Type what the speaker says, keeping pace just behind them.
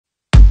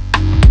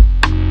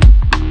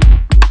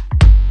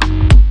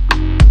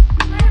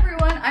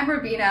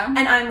Ravina.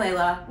 And I'm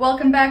Layla.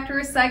 Welcome back to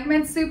our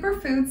segment,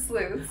 Superfood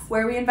Sleuths,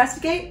 where we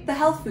investigate the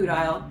health food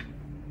aisle.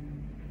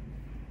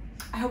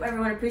 I hope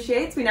everyone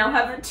appreciates. We now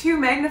have 2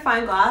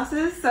 magnifying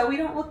glasses, so we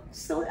don't look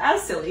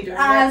as silly doing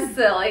it.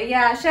 Silly,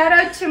 yeah. Shout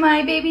out to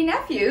my baby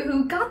nephew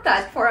who got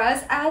that for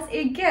us as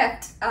a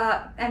gift.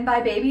 And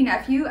by baby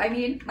nephew, I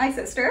mean my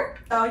sister.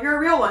 Oh, you're a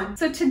real one.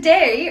 So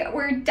today,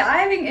 we're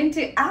diving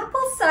into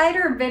apple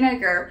cider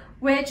vinegar,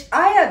 which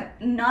I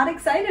am not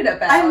excited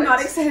about. I'm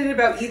not excited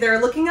about either.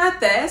 Looking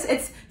at this,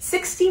 it's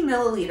 60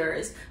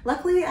 milliliters.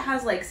 Luckily, it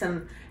has like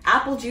some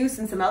apple juice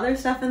and some other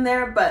stuff in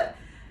there, but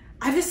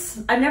I've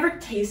never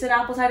tasted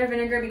apple cider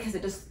vinegar because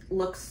it just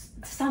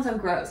sounds so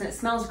gross and it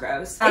smells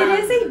gross. It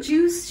is a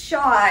juice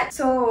shot,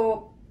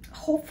 so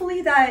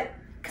hopefully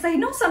because I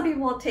know some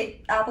people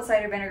take apple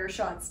cider vinegar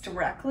shots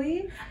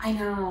directly. I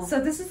know.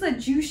 So this is a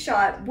juice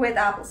shot with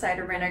apple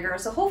cider vinegar,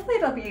 so hopefully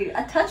it'll be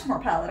a touch more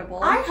palatable.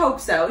 I hope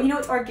so. You know,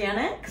 it's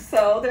organic,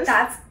 so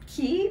that's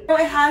key. Oh,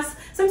 it has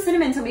some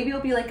cinnamon, so maybe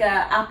it'll be like a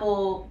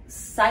apple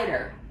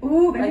cider.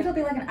 Ooh, maybe it'll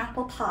be like an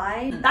apple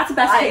pie. That's the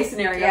best case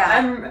scenario.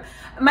 Yeah.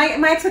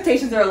 My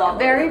expectations are a lot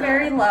lower.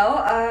 Very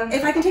low.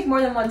 If I can take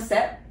more than 1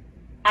 sip,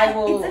 I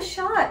will. It's a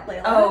shot,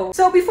 Layla. Oh.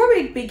 So before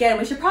we begin,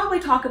 we should probably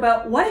talk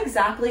about what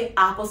exactly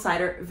apple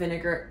cider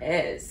vinegar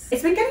is.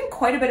 It's been getting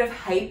quite a bit of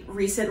hype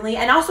recently,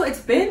 and also it's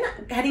been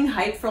getting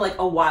hype for like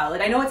a while. Like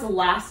I know it's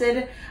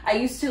lasted. I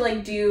used to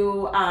like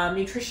do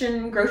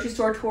nutrition grocery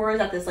store tours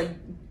at this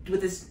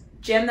with this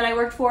gym that I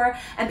worked for,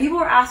 and people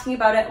were asking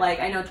about it like,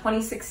 I know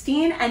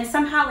 2016, and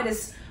somehow it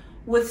has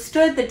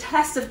withstood the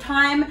test of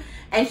time,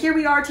 and here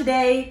we are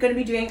today going to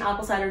be doing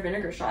apple cider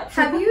vinegar shots.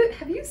 Have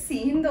you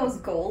seen those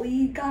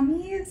goalie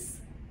gummies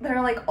that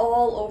are like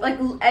all over, like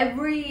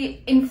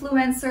every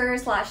influencer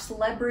 /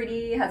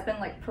 celebrity has been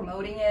like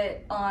promoting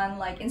it on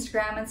like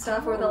Instagram and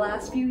stuff over the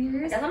last few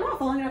years? Yes, I'm not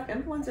following enough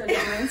influencers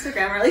on my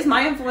Instagram, or at least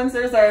my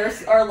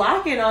influencers are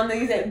lacking on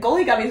these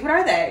goalie gummies. What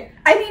are they?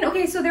 I mean,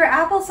 okay, so they're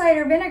apple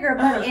cider vinegar,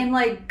 but in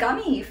like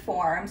gummy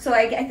form. So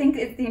I think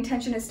the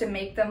intention is to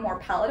make them more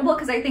palatable,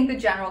 because I think the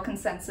general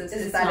consensus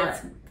is that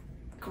it's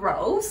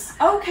gross.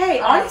 Okay,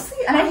 honestly,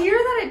 and I hear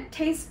that it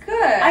tastes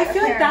good. I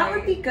feel like that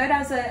would be good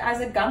as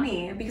a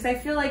gummy, because I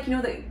feel like, you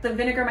know, the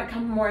vinegar might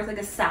come more as like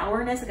a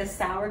sourness, like a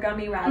sour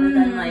gummy, rather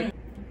than like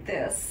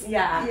this.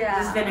 Yeah,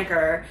 just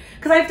vinegar.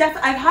 Because I've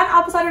had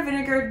apple cider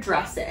vinegar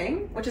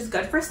dressing, which is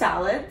good for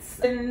salads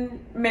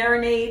and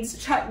marinades,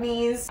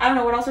 chutneys. I don't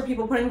know what else are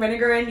people putting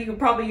vinegar in. You could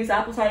probably use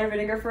apple cider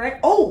vinegar for it.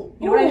 Oh,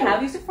 you know what I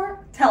have used it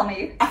for? Tell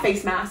me. A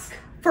face mask.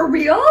 For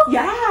real?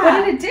 Yeah.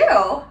 What did it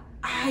do?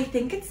 I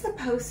think it's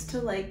supposed to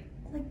like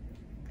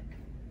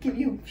give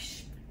you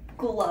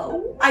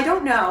glow. I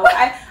don't know.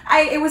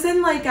 It was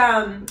in like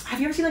have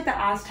you ever seen like the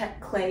Aztec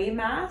clay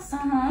mask?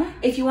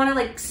 If you want to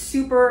like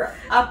super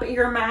up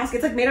your mask,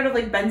 it's like made out of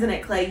like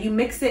bentonite clay. You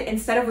mix it,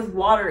 instead of with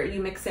water,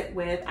 you mix it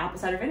with apple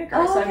cider vinegar.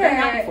 So I've done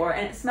that before,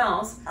 and it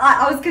smells.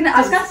 I was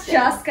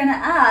just gonna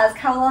ask,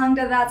 how long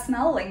did that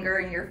smell linger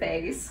in your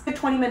face?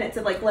 20 minutes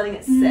of like letting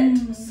it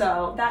sit.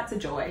 So that's a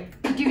joy.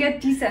 Did you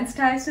get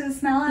desensitized to the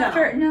smell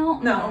after?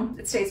 No.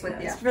 It stays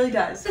with you. It really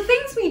does. The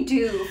things we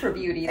do for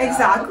beauty, though.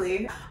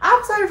 Exactly.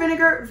 Apple cider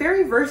vinegar,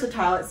 very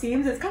versatile, it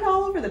seems. It's kind of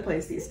all over the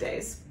place these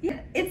days. Yeah,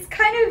 it's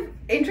kind of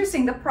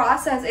interesting, the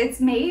process. It's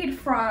made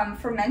from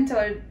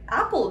fermented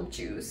apple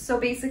juice. So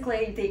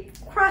basically they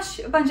crush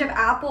a bunch of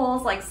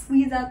apples, like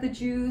squeeze out the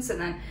juice,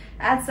 and then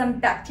add some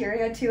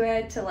bacteria to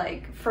it to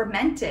like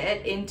ferment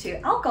it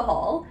into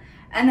alcohol.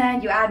 And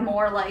then you add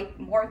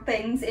more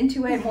things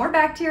into it, more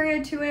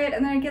bacteria to it,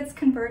 and then it gets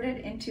converted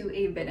into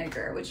a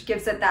vinegar, which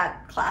gives it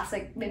that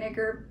classic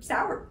vinegar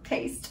sour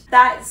taste.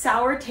 That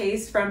sour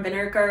taste from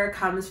vinegar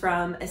comes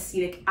from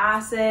acetic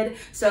acid.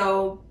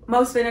 So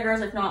most vinegars,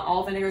 if not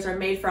all vinegars, are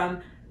made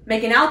from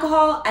making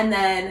alcohol and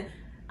then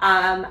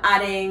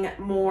adding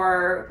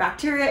more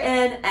bacteria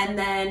in, and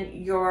then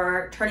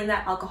you're turning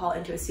that alcohol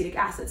into acetic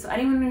acid. So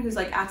anyone who's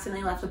like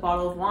accidentally left a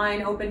bottle of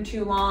wine open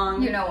too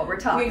long, you know what we're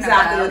talking about.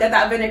 Exactly, get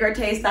that vinegar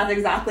taste. That's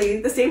exactly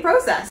the same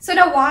process. So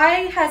now,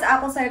 why has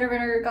apple cider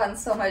vinegar gotten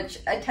so much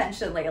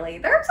attention lately?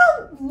 There's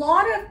a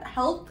lot of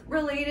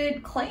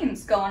health-related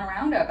claims going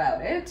around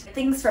about it.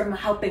 Things from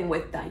helping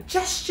with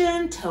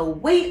digestion to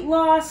weight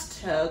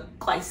loss to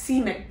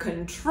glycemic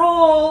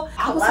control,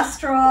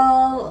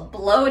 cholesterol,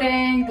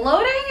 bloating.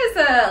 Bloating is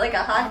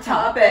a hot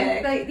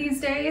topic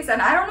these days,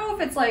 and I don't know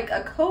if it's like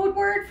a code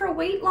word for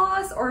weight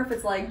loss or if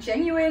it's like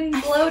genuine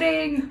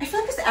bloating. I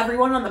feel like just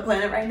everyone on the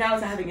planet right now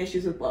is having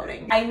issues with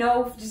bloating. I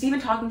know, just even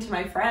talking to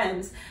my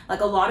friends, like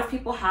a lot of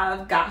people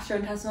have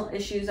gastrointestinal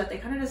issues that they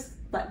kind of just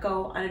let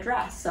go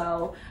unaddressed.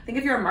 So I think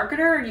if you're a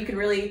marketer, you can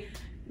really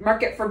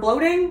market for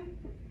bloating.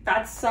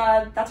 That's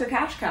your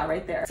cash cow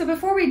right there. So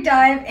before we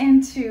dive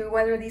into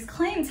whether these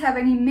claims have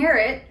any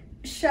merit,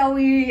 shall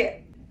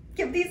we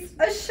give these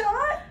a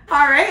shot?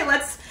 All right,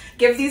 let's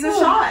give these a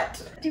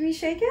shot. Do we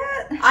shake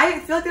it? I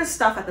feel like there's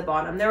stuff at the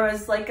bottom. There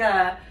was like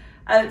a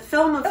a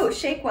film of... Oh,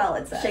 shake well,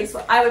 it says. Shake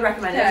well. I would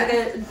recommend it.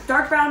 It's like a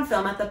dark brown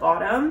film at the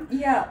bottom.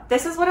 Yeah.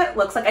 This is what it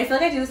looks like. I feel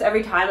like I do this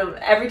every time.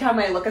 Every time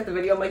I look at the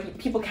video, I'm like,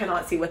 people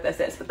cannot see what this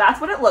is, but that's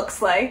what it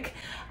looks like.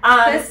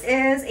 This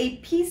is a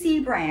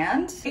PC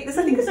brand. This,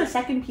 I think, is our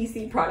second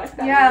PC product.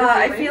 Yeah,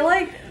 I feel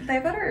like they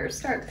better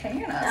start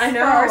paying us I know.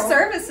 for our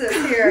services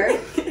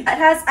here. It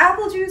has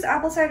apple juice,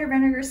 apple cider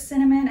vinegar,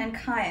 cinnamon, and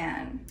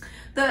cayenne.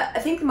 I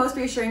think the most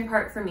reassuring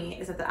part for me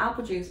is that the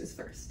apple juice is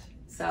first.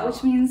 So,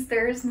 which means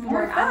there's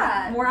more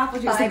fat. More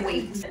apple juice by in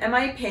weight. Am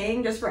I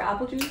paying just for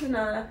apple juice? Can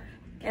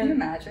you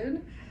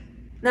imagine?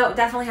 No, it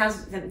definitely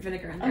has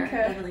vinegar in there. Okay.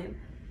 Definitely.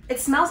 It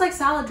smells like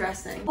salad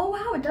dressing. Oh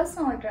wow, it does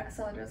smell like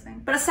salad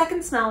dressing. But a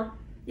second smell,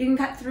 you can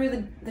cut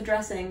through the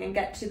dressing and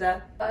get to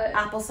the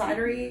apple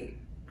cidery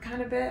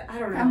kind of bit. I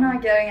don't know. I'm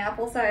not getting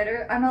apple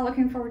cider. I'm not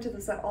looking forward to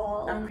this at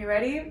all. Okay,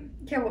 ready?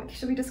 Okay,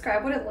 should we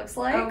describe what it looks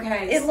like?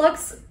 Okay. It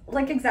looks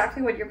like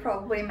exactly what you're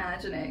probably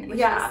imagining, which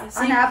is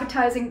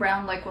unappetizing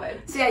brown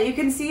liquid. So yeah, you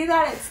can see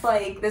that it's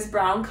like this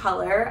brown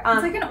color.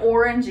 It's like an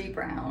orangey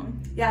brown.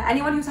 Yeah,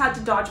 anyone who's had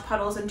to dodge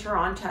puddles in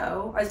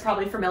Toronto is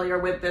probably familiar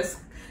with this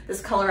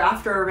color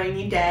after a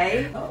rainy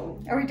day. Oh.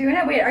 Are we doing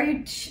it? Wait, are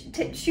you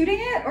shooting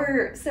it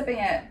or sipping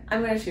it?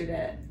 I'm gonna shoot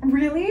it.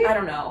 Really? I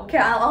don't know. Okay,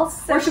 I'll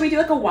sip. Or should we do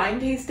like a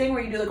wine tasting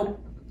where you do like a...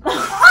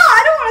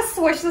 I don't want to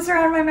swish this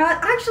around my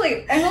mouth.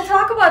 Actually, and we'll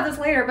talk about this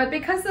later, but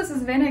because this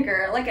is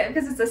vinegar, like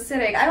because it's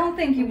acidic, I don't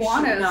think you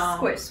want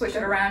to swish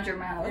it around your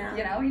mouth. Yeah.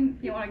 You know,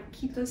 you want to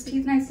keep those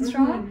teeth nice and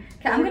strong.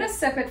 Okay, I'm gonna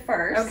sip it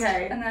first.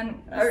 Okay. And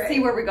then see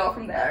where we go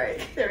from there. All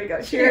right, there we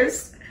go.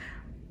 Cheers.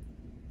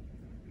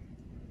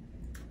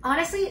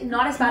 Honestly,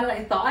 not as bad as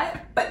I thought,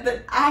 but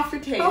the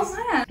aftertaste. Oh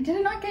man, did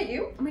it not get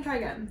you? Let me try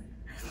again.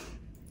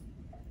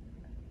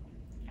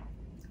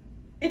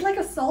 It like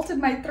assaulted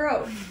my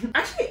throat.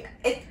 Actually,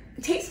 it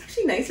tastes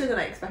actually nicer than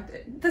I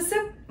expected. The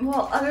sip,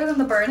 well, other than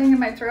the burning in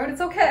my throat,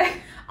 it's okay.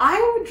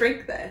 I would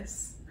drink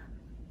this.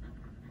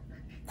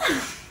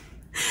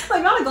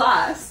 Like not a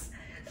glass.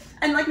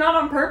 And like not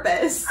on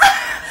purpose.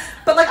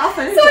 But like I'll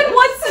finish it. So in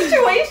what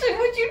situation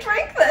would you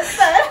drink this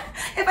then?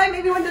 If I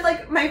maybe went to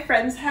like my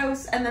friend's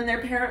house and then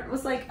their parent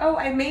was like, oh,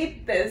 I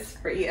made this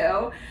for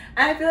you.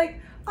 And I'd be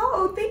like,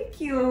 oh, thank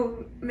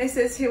you,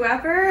 Mrs.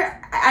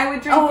 Whoever. I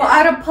would drink it.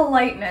 Out of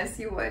politeness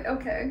you would.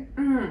 Okay.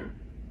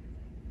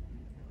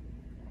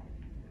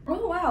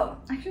 Oh wow.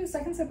 Actually the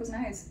second sip was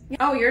nice.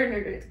 Oh, you're the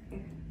rest.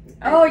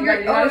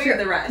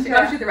 You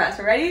gotta shoot the rest.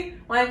 Ready?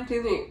 1,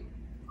 2, 3.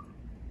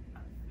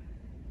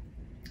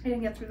 I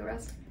didn't get through the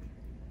rest.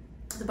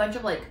 There's a bunch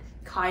of like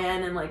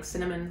cayenne and like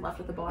cinnamon left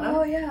at the bottom.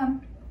 Oh yeah.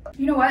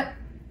 You know what?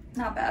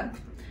 Not bad.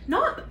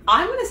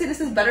 I'm gonna say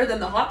this is better than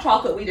the hot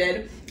chocolate we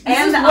did.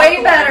 This is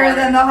way better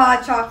than the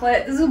hot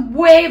chocolate. This is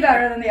way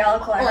better than the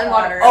alkaline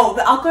water. Oh,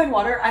 the alkaline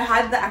water. I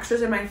had the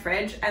extras in my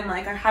fridge, and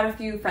like I had a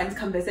few friends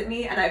come visit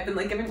me, and I've been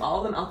like giving all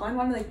of them alkaline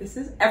water. Like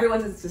everyone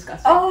says it's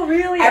disgusting. Oh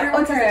really?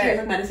 Everyone says it tastes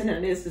like medicine,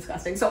 and it is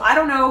disgusting. So I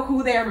don't know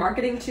who they are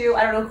marketing to.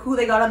 I don't know who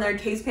they got on their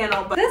taste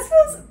panel, but this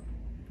was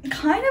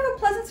kind of a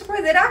pleasant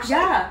surprise. It actually.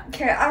 Yeah.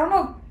 Okay, I don't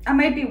know. I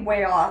might be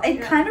way off.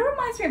 It kind of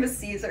reminds me of a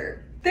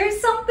Caesar.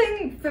 There's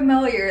something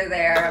familiar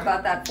there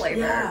about that flavor.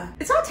 Yeah.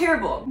 It's not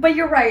terrible. But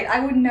you're right, I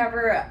would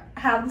never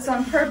have this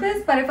on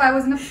purpose, but if I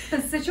was in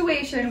a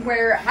situation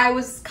where I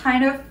was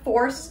kind of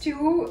forced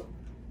to,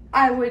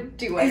 I would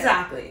do it.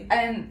 Exactly.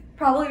 And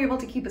probably be able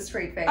to keep a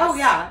straight face. Oh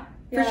yeah,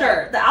 for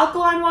sure. The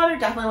alkaline water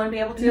definitely wouldn't be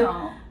able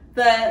to.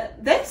 No.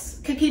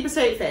 This could keep a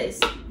straight face.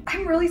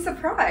 I'm really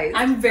surprised.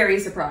 I'm very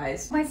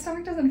surprised. My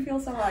stomach doesn't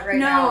feel so hot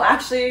now. No,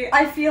 actually.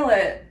 I feel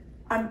it.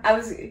 I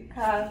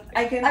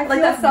can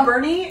like that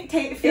burny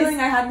feeling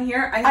I had in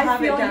here. I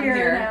have it down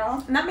here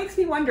now. And that makes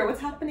me wonder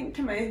what's happening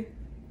to my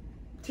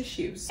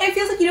tissues. It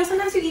feels like, you know,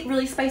 sometimes you eat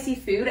really spicy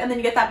food and then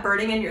you get that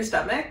burning in your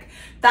stomach.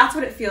 That's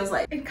what it feels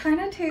like. It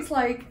kind of tastes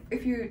like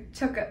if you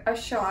took a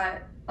shot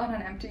on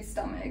an empty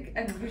stomach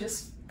and you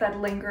just that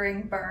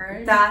lingering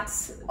burn.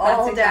 That's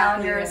all exactly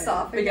down your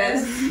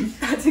esophagus. Because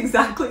that's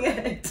exactly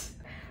it.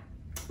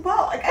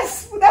 Well, I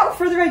guess without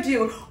further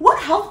ado, what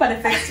health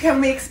benefits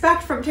can we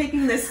expect from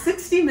taking this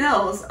 60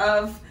 mils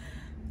of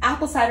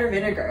apple cider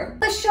vinegar?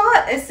 The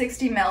shot is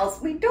 60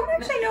 mils. We don't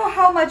actually know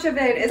how much of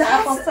it is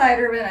apple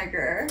cider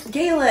vinegar.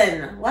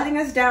 Galen, letting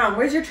us down.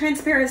 Where's your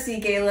transparency,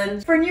 Galen?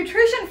 For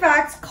nutrition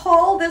facts,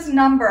 call this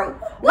number.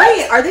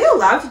 Wait, are they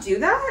allowed to do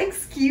that?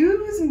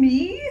 Excuse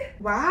me?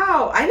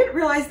 Wow, I didn't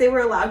realize they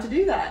were allowed to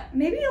do that.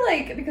 Maybe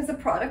like because the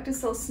product is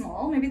so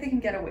small, maybe they can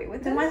get away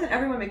with Then it. why isn't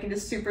everyone making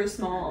just super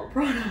small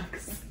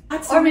products?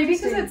 That's so or maybe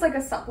because it's like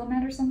a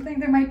supplement or something.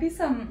 There might be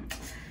some.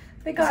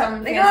 They got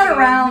around.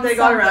 They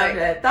got around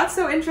it. That's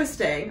so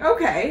interesting.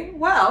 Okay,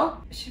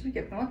 well, should we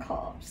give them a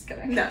call? Just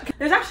kidding. No,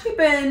 there's actually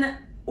been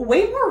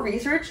way more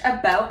research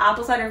about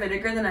apple cider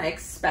vinegar than I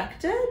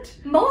expected.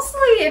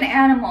 Mostly in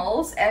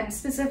animals, and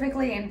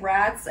specifically in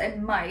rats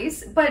and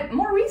mice, but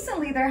more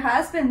recently there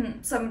has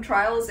been some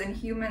trials in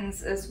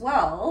humans as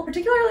well,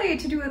 particularly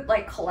to do with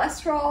like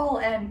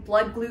cholesterol and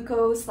blood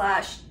glucose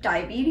 /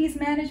 diabetes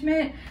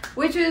management,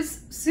 which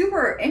is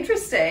super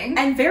interesting.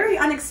 And very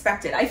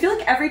unexpected. I feel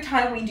like every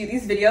time we do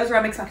these videos where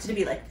I'm expected to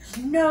be like,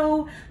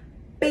 no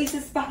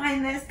basis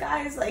behind this,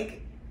 guys, like,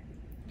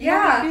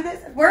 yeah, do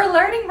this? We're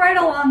learning right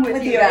along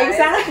with you guys.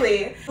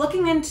 Exactly.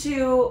 Looking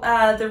into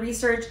the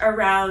research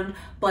around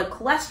blood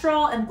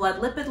cholesterol and blood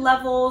lipid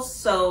levels,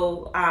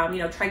 so you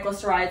know,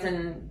 triglycerides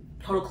and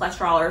total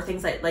cholesterol are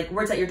things like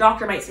words that your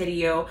doctor might say to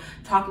you,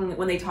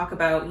 when they talk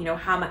about, you know,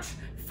 how much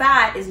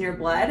fat is in your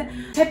blood.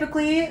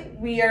 Typically,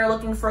 we are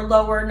looking for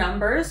lower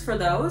numbers for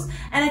those,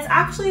 and it's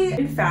actually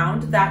been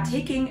found that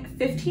taking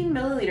 15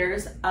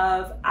 milliliters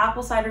of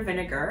apple cider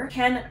vinegar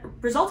can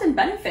result in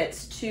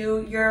benefits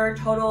to your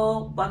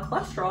total blood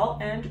cholesterol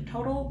and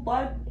total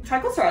blood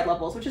triglyceride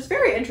levels, which is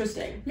very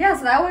interesting. Yeah,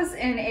 so that was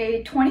in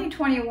a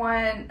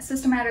 2021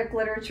 systematic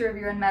literature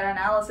review and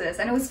meta-analysis,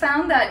 and it was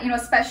found that, you know,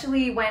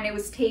 especially when it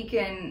was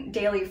taken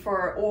daily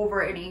for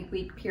over an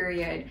 8-week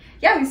period,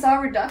 yeah, we saw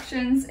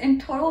reductions in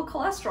total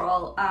cholesterol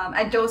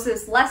at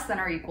doses less than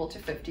or equal to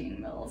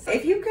 15 mils.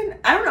 If you can,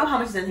 I don't know how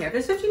much is in here. If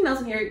there's 15 mils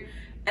in here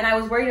and I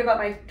was worried about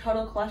my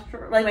total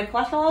cholesterol, like my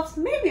cholesterol levels,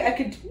 maybe I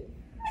could,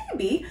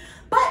 maybe.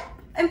 But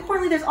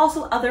importantly, there's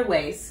also other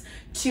ways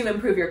to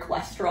improve your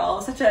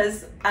cholesterol, such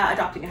as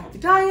adopting a healthy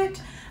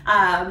diet,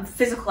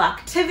 physical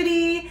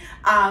activity,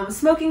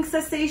 smoking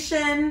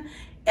cessation,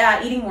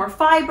 eating more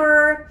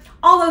fiber,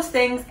 all those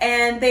things,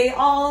 and they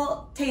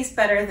all taste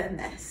better than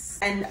this.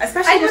 And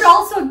especially, I would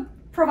also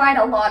provide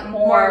a lot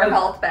more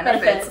health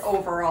benefits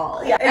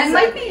overall. Yeah, and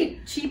might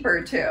be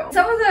cheaper too.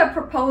 Some of the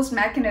proposed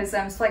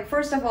mechanisms, like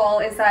first of all,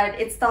 is that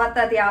it's thought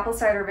that the apple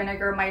cider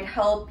vinegar might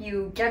help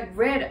you get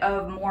rid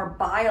of more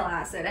bile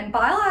acid. And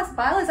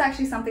bile is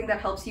actually something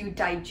that helps you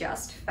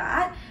digest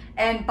fat,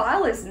 and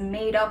bile is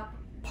made up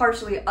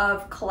partially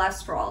of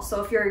cholesterol.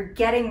 So if you're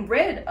getting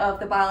rid of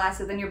the bile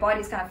acid, then your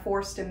body's kind of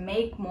forced to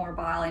make more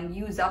bile and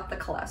use up the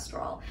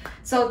cholesterol.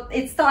 So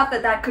it's thought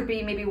that that could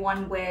be maybe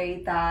one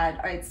way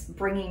that it's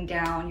bringing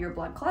down your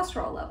blood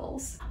cholesterol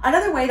levels.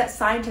 Another way that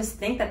scientists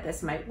think that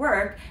this might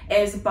work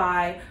is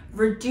by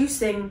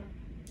reducing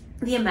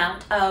the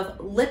amount of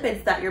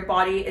lipids that your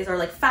body is, or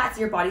like fats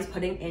your body's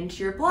putting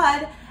into your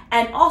blood,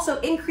 and also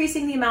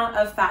increasing the amount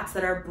of fats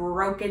that are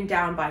broken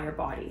down by your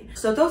body.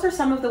 So those are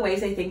some of the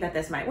ways they think that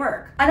this might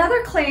work.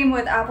 Another claim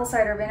with apple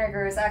cider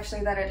vinegar is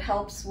actually that it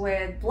helps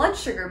with blood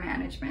sugar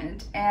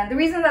management. And the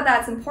reason that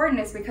that's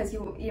important is because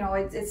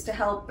it's to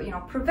help,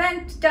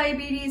 prevent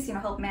diabetes,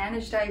 help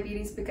manage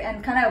diabetes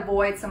and kind of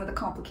avoid some of the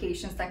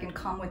complications that can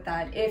come with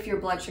that if your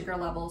blood sugar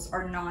levels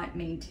are not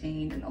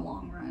maintained in the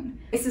long run.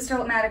 A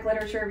systematic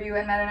literature review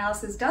and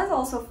meta-analysis does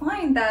also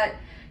find that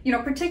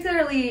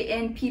particularly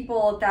in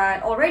people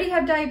that already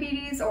have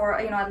diabetes or,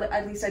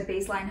 at least at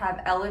baseline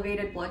have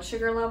elevated blood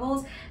sugar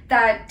levels,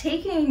 that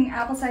taking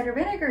apple cider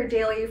vinegar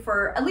daily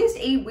for at least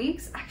 8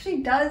 weeks actually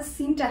does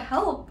seem to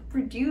help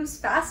reduce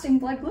fasting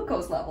blood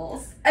glucose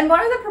levels. And one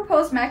of the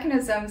proposed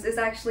mechanisms is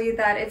actually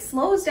that it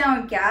slows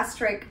down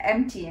gastric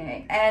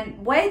emptying. And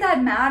why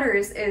that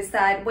matters is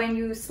that when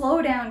you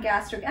slow down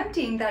gastric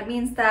emptying, that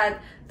means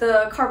that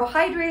the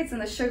carbohydrates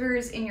and the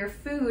sugars in your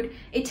food,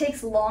 it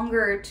takes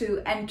longer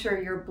to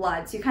enter your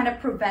blood. So you kind of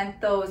prevent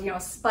those,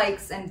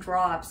 spikes and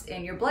drops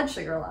in your blood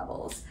sugar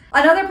levels.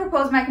 Another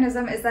proposed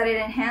mechanism is that it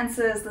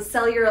enhances the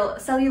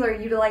cellular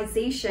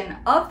utilization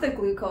of the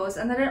glucose,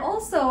 and that it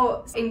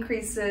also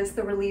increases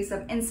the release of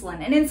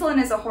insulin. And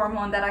insulin is a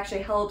hormone that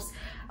actually helps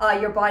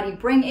your body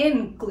bring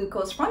in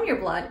glucose from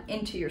your blood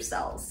into your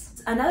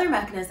cells. Another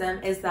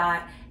mechanism is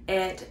that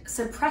it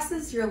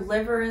suppresses your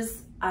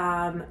liver's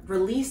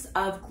release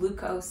of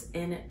glucose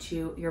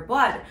into your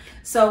blood.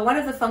 So one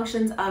of the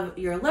functions of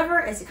your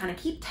liver is to kind of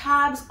keep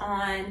tabs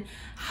on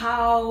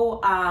how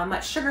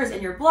much sugar is in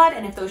your blood,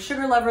 and if those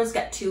sugar levels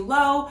get too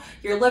low,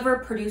 your liver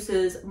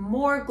produces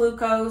more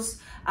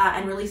glucose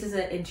and releases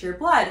it into your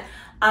blood.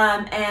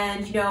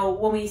 And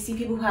when we see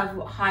people who have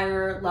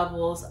higher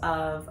levels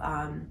of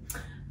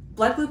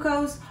blood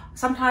glucose,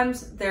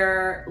 sometimes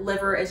their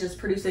liver is just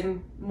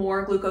producing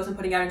more glucose and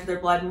putting out into their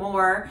blood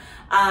more.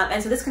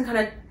 And so this can kind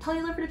of tell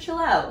your liver to chill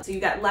out. So you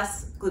get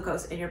less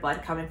glucose in your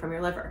blood coming from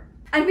your liver.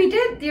 And we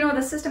did,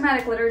 the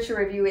systematic literature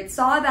review, it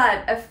saw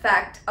that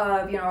effect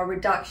of, a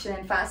reduction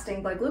in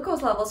fasting blood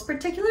glucose levels,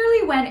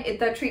 particularly when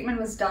the treatment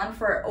was done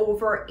for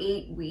over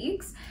 8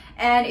 weeks.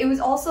 And it was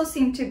also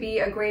seemed to be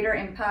a greater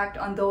impact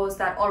on those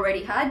that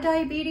already had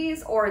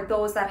diabetes or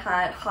those that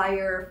had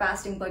higher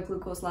fasting blood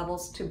glucose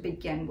levels to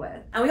begin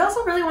with. And we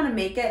also really want to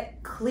make it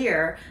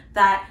clear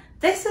that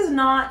this is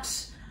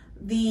not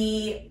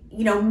the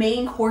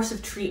main course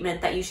of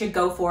treatment that you should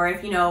go for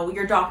if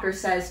your doctor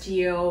says to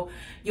you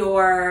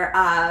your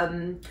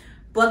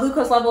blood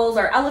glucose levels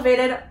are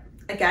elevated.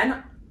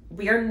 Again,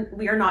 we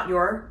are not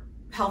your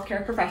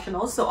healthcare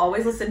professionals, so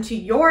always listen to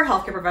your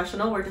healthcare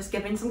professional. We're just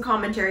giving some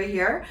commentary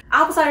here.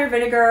 Apple cider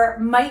vinegar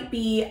might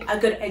be a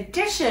good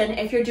addition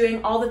if you're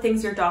doing all the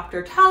things your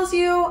doctor tells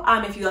you,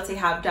 if you, let's say,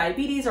 have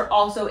diabetes, or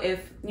also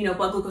if, you know,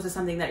 blood glucose is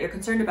something that you're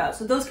concerned about.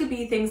 So those could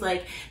be things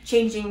like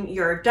changing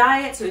your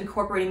diet, so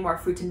incorporating more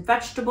fruits and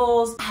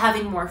vegetables,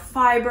 having more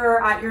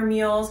fiber at your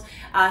meals,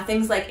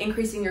 things like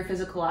increasing your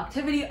physical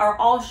activity are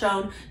all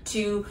shown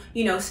to,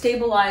 you know,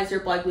 stabilize your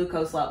blood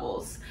glucose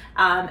levels.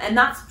 And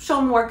that's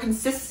shown more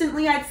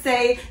consistently, I'd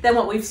say, than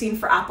what we've seen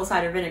for apple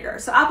cider vinegar.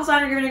 So apple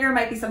cider vinegar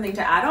might be something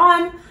to add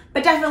on,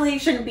 but definitely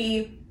shouldn't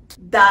be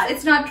that.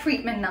 It's not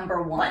treatment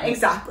number one.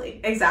 Exactly,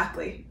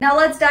 exactly. Now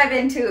let's dive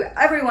into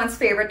everyone's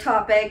favorite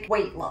topic,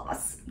 weight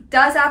loss.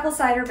 Does apple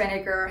cider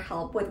vinegar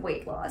help with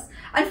weight loss?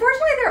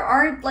 Unfortunately, there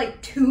aren't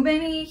like too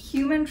many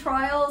human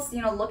trials,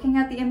 you know, looking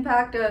at the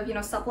impact of, you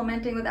know,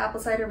 supplementing with apple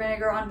cider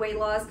vinegar on weight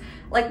loss.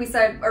 Like we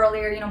said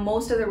earlier, you know,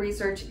 most of the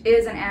research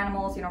is in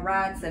animals, you know,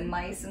 rats and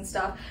mice and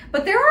stuff.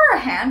 But there are a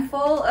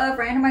handful of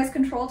randomized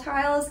control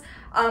trials.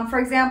 For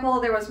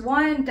example, there was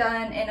one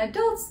done in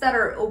adults that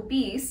are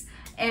obese.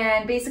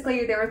 And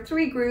basically there were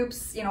 3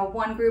 groups. You know,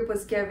 one group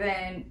was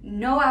given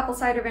no apple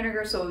cider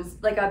vinegar, so it was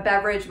like a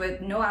beverage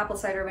with no apple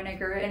cider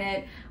vinegar in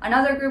it.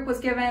 Another group was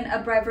given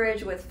a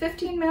beverage with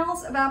 15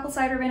 mils of apple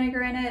cider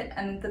vinegar in it.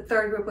 And the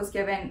third group was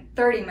given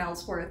 30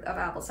 mils worth of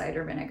apple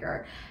cider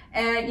vinegar.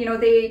 And, you know,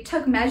 they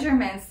took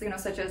measurements, you know,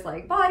 such as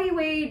like body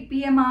weight,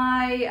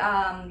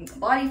 BMI,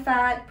 body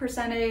fat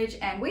percentage,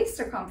 and waist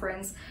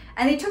circumference.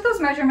 And they took those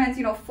measurements,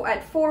 you know,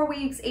 at 4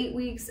 weeks, 8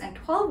 weeks, and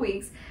 12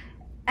 weeks.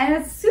 And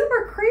it's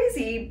super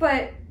crazy,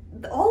 but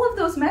all of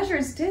those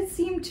measures did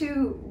seem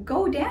to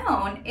go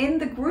down in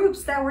the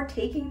groups that were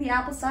taking the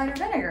apple cider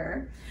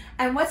vinegar.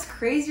 And what's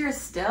crazier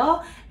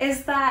still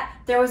is that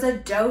there was a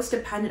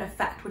dose-dependent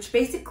effect, which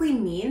basically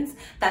means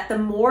that the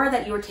more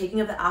that you were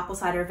taking of the apple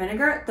cider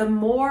vinegar, the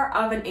more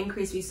of an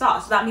increase we saw.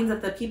 So that means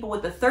that the people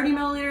with the 30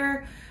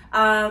 milliliter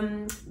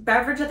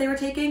beverage that they were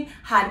taking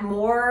had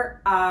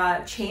more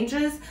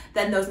changes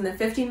than those in the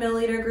 15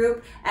 milliliter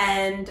group,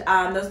 and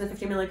those in the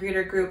 15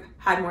 milliliter group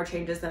had more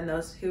changes than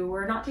those who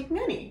were not taking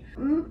any.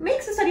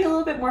 Makes the study a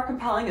little bit more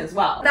compelling as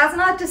well. That's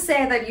not to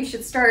say that you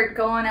should start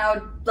going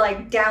out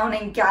like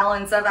downing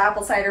gallons of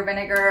apple cider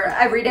vinegar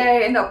every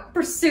day in the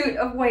pursuit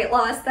of weight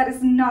loss. That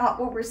is not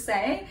what we're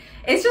saying.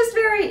 It's just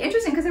very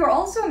interesting because they were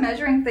also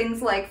measuring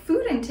things like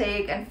food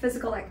intake and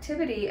physical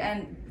activity,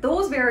 and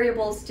those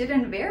variables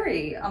didn't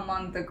vary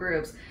among the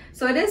groups.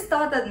 So it is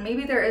thought that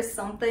maybe there is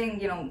something,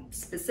 you know,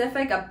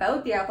 specific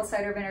about the apple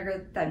cider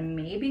vinegar that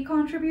may be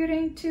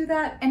contributing to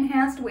that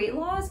enhanced weight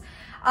loss.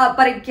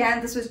 But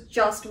again, this was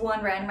just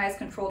one randomized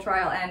control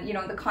trial, and, you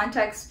know, in the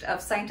context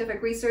of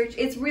scientific research,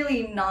 it's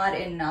really not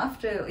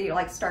enough to, you know,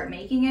 like start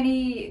making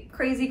any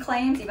crazy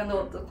claims, even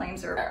though the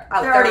claims are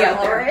out there.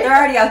 They're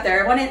already out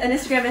there. An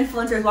Instagram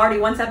influencer is already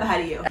one step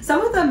ahead of you.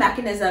 Some of the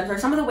mechanisms, or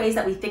some of the ways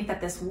that we think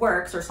that this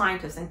works, or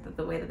scientists think that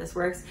the way that this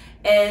works,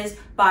 is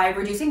by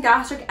reducing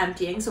gastric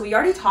emptying. So we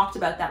already talked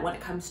about that when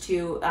it comes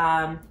to,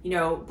 you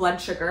know,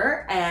 blood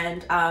sugar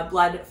and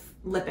blood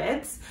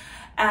lipids.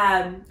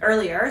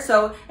 Earlier.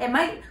 So it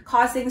might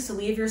cause things to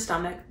leave your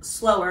stomach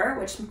slower,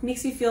 which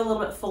makes you feel a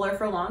little bit fuller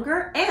for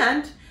longer,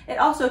 and it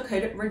also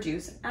could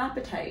reduce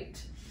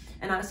appetite.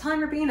 And I was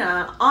telling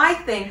Rabina, I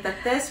think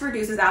that this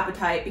reduces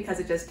appetite because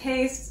it just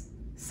tastes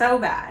so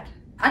bad.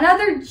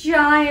 Another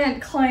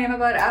giant claim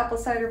about apple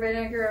cider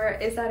vinegar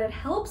is that it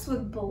helps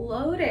with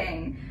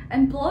bloating.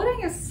 And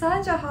bloating is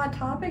such a hot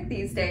topic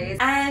these days.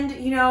 And,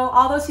 you know,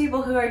 all those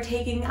people who are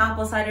taking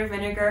apple cider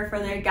vinegar for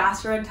their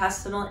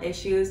gastrointestinal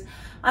issues,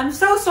 I'm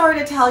so sorry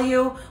to tell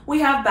you, we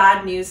have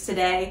bad news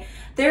today.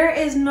 There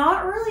is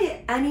not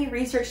really any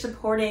research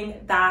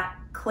supporting that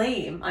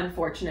claim,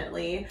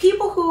 unfortunately.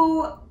 People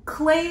who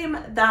claim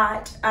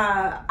that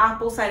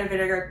apple cider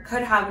vinegar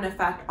could have an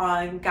effect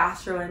on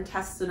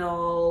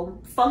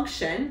gastrointestinal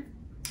function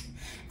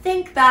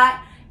think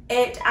that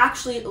it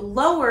actually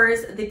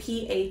lowers the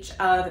pH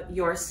of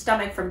your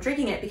stomach from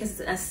drinking it because it's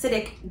an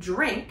acidic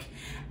drink.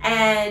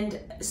 And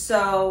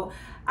so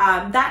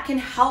that can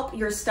help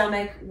your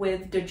stomach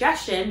with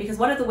digestion, because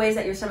one of the ways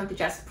that your stomach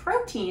digests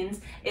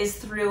proteins is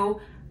through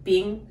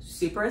being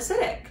super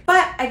acidic.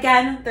 But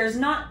again, there's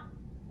not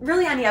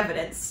really any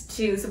evidence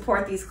to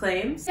support these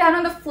claims. Yeah, and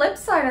on the flip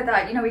side of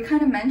that, you know, we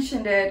kind of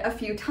mentioned it a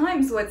few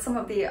times with some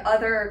of the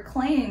other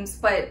claims,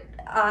 but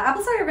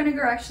apple cider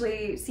vinegar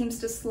actually seems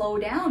to slow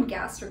down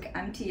gastric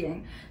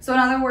emptying. So in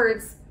other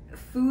words,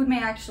 food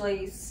may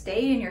actually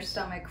stay in your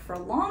stomach for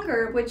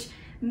longer, which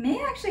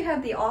may actually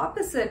have the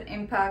opposite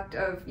impact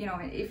of, you know,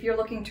 if you're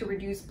looking to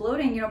reduce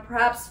bloating, you know,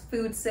 perhaps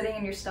food sitting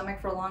in your stomach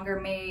for longer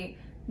may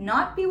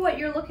not be what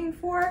you're looking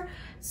for.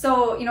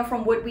 So, you know,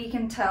 from what we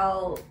can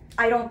tell,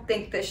 I don't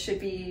think this should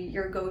be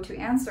your go-to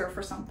answer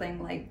for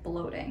something like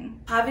bloating.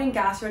 Having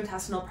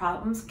gastrointestinal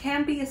problems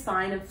can be a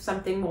sign of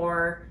something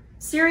more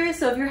serious.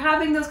 So if you're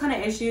having those kind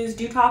of issues,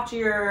 do talk to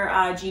your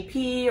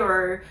GP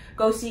or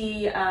go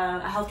see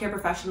a healthcare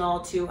professional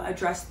to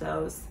address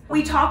those.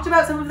 We talked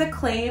about some of the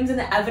claims and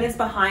the evidence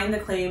behind the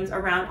claims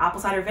around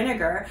apple cider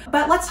vinegar,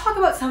 but let's talk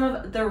about some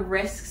of the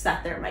risks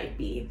that there might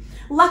be.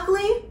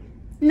 Luckily,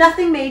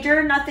 nothing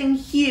major, nothing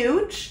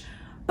huge,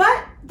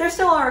 but there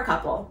still are a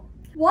couple.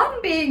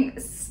 One being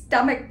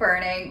stomach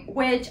burning,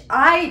 which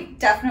I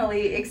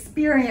definitely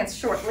experienced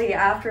shortly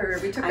after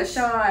we took the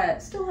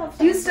shot.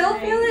 Do you still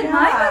feel it? Yeah.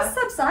 Mine has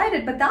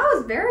subsided, but that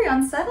was very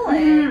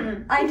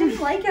unsettling. I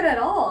didn't like it at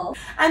all.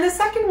 And the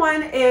second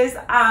one is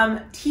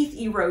teeth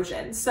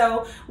erosion.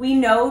 So we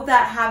know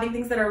that having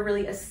things that are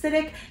really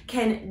acidic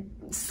can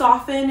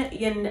soften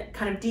and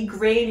kind of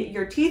degrade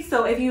your teeth.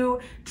 So if you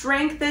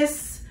drank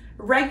this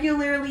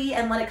regularly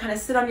and let it kind of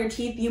sit on your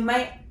teeth, you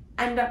might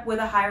end up with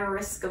a higher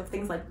risk of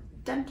things like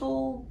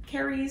dental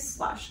caries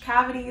 /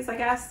 cavities, I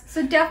guess.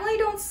 So definitely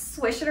don't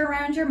swish it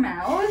around your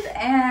mouth.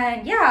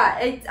 And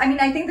yeah, I mean,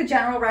 I think the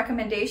general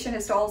recommendation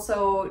is to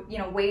also, you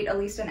know, wait at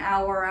least an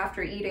hour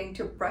after eating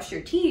to brush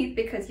your teeth,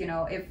 because, you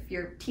know, if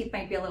your teeth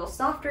might be a little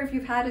softer if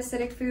you've had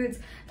acidic foods,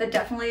 that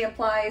definitely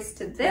applies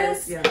to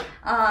this. Yes,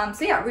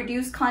 so yeah,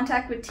 reduce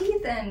contact with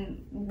teeth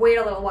and wait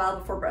a little while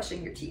before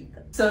brushing your teeth.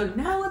 So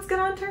now let's get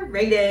on to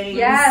ratings.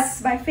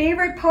 Yes, my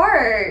favorite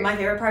part. My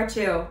favorite part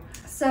too.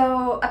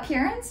 So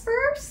appearance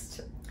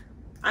first?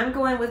 I'm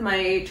going with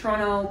my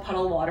Toronto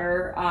puddle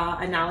water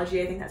analogy.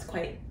 I think that's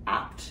quite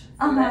apt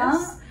for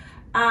this.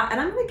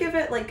 And I'm going to give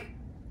it like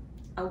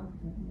a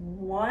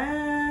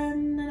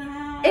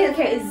 1.5.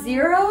 Okay, is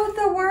 0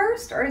 the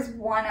worst, or is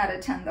 1 out of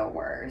 10 the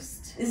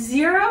worst?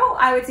 0,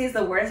 I would say, is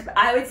the worst, but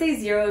I would say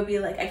 0 would be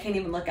like, I can't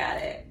even look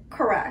at it.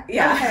 Correct.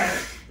 Yeah. Okay.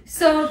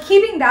 So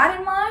keeping that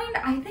in mind,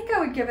 I think I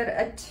would give it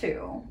a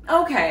 2.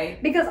 Okay.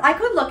 Because I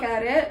could look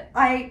at it,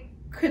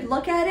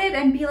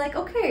 and be like,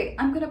 okay,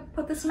 I'm gonna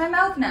put this in my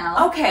mouth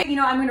now. Okay. You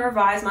know, I'm gonna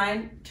revise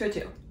mine to a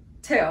 2.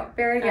 2.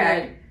 Very good.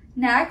 Right.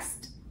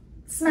 Next,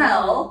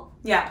 smell.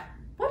 Yeah.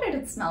 What did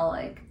it smell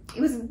like?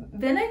 It was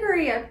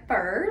vinegary at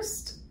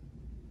first.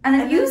 And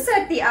then you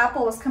said the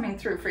apple was coming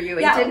through for you.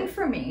 It didn't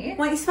for me.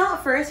 When you smell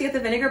it first, you get the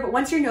vinegar, but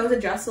once your nose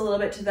adjusts a little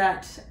bit to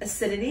that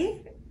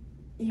acidity,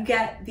 you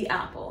get the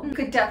apple. You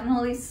could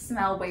definitely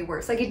smell way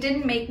worse. Like, it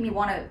didn't make me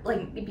want to,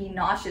 like, be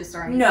nauseous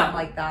or anything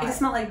like that. It just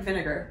smelled like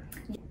vinegar.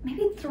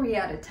 Maybe 3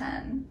 out of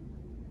 10.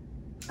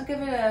 I'll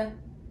give it a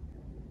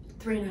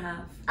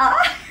 3.5.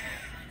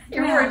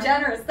 You're more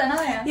generous than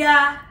I am.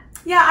 Yeah.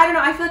 Yeah, I don't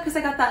know. I feel like because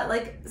I got that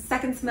like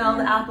second smell,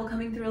 the apple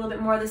coming through a little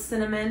bit more, the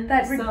cinnamon.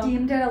 That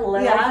redeemed it a little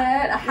bit.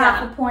 A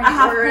half a point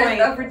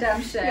worth of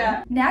redemption.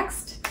 Yeah.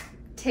 Next,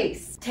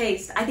 taste.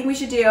 Taste. I think we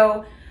should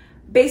do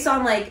based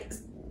on like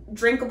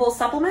drinkable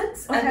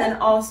supplements, and then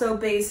also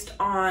based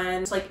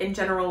on like in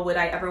general, would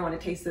I ever want to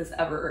taste this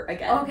ever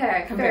again?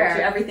 Okay, compared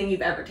to everything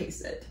you've ever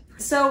tasted.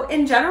 So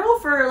in general,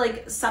 for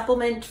like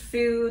supplement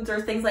foods or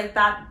things like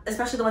that,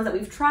 especially the ones that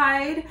we've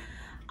tried,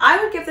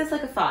 I would give this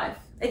like a 5.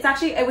 It's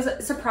actually,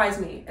 it surprised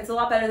me. It's a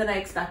lot better than I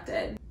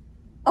expected.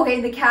 Okay,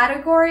 in the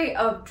category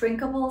of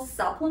drinkable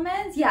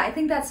supplements, yeah, I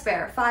think that's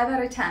fair. 5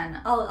 out of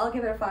 10. I'll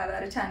give it a 5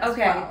 out of 10 as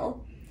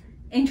well.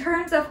 In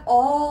terms of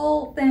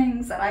all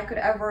things that I could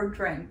ever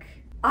drink,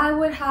 I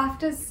would have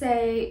to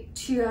say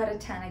 2 out of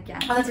 10 again.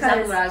 Oh, that's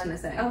exactly what I was gonna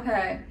say.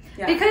 Okay.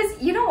 Yeah. Because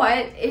you know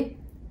what?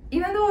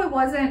 Even though it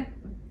wasn't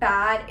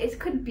bad, it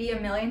could be a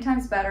million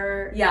times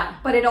better. Yeah.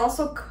 But it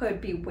also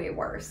could be way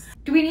worse.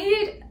 Do we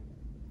need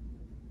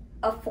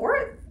a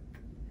 4th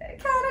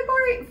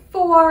category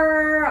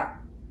for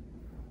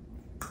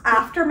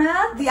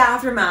aftermath? The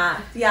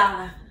aftermath,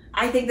 yeah.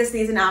 I think this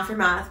needs an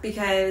aftermath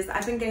because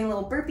I've been getting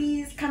little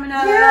burpees coming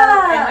up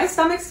and my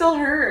stomach still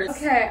hurts.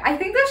 Okay, I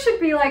think this should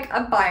be like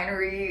a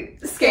binary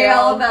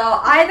scale though.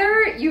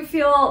 Either you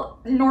feel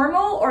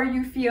normal or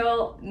you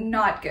feel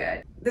not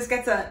good. This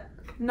gets a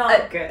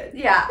not good.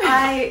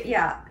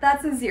 Yeah,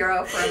 that's a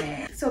 0 for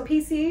me. So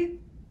PC,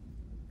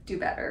 do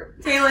better.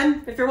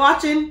 Taylin, if you're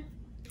watching,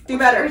 do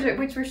better.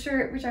 Which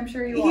I'm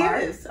sure you are.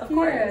 He is, of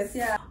course. He is,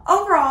 yeah.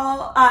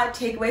 Overall,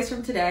 takeaways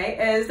from today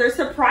is there's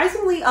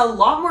surprisingly a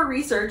lot more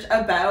research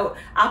about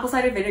apple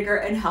cider vinegar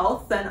and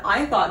health than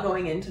I thought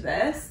going into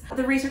this.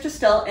 The research is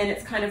still in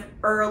its kind of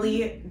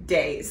early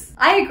days.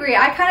 I agree.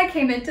 I kind of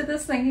came into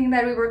this thinking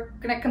that we were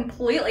going to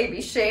completely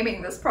be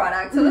shaming this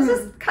product.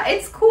 So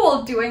it's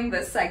cool doing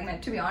this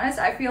segment, to be honest.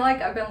 I feel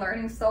like I've been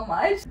learning so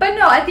much. But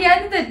no, at the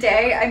end of the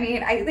day, I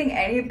mean, I think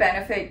any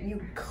benefit you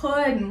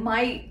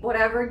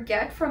whatever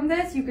get from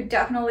this, you could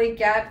definitely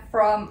get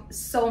from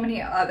so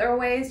many other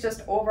ways,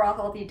 just overall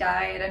healthy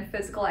diet and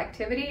physical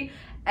activity.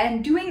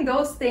 And doing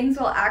those things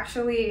will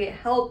actually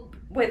help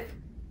with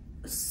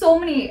so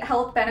many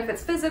health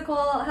benefits: physical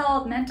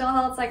health, mental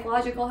health,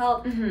 psychological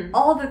health,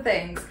 all the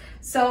things.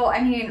 So,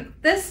 I mean,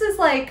 this is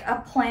like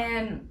a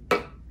plan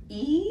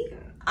E?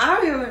 I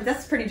don't even,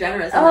 that's pretty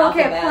generous. Oh,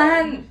 okay,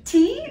 plan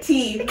T?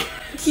 T.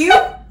 Q?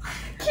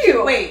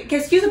 Q. Wait,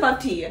 because Q's above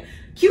T.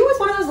 Q is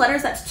one of those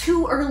letters that's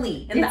too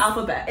early in the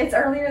alphabet. It's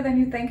earlier than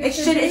you think it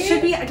should be. It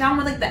should be down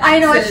with like the X's. I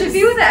know, it should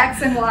be with the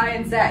X and Y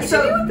and Z. It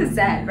should be with the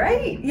Z,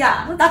 right?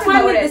 Yeah, that's why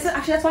I'm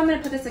gonna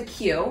put this a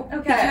Q. Okay.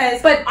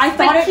 Because but I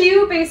thought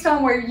Q based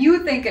on where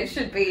you think it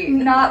should be,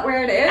 not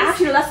where it is.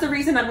 Actually, no, that's the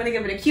reason I'm gonna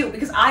give it a Q,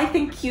 because I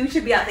think Q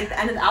should be at like the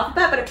end of the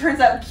alphabet, but it turns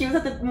out Q is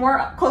at the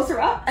more closer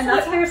up, and so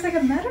that's there's like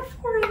a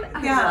metaphor in it.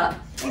 Yeah,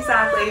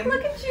 exactly.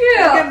 Look at you.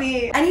 Look at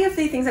me. Any of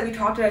the things that we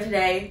talked about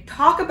today,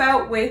 talk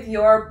about with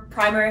your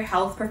primary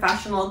health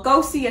professional.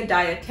 Go see a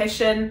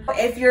dietitian.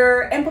 If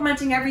you're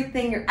implementing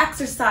everything, you're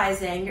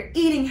exercising, you're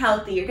eating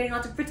healthy, you're getting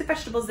lots of fruits and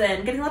vegetables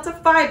in, getting lots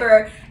of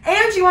fiber,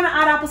 and you want to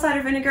add apple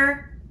cider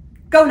vinegar,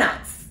 go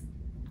nuts.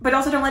 But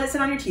also don't let it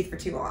sit on your teeth for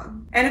too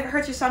long. And if it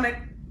hurts your stomach,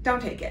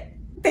 don't take it.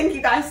 Thank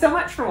you guys so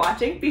much for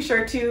watching. Be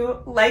sure to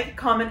like,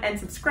 comment, and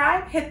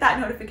subscribe. Hit that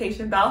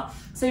notification bell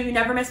so you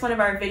never miss one of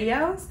our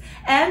videos.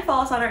 And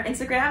follow us on our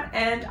Instagram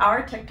and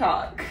our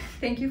TikTok.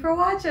 Thank you for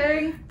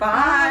watching.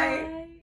 Bye.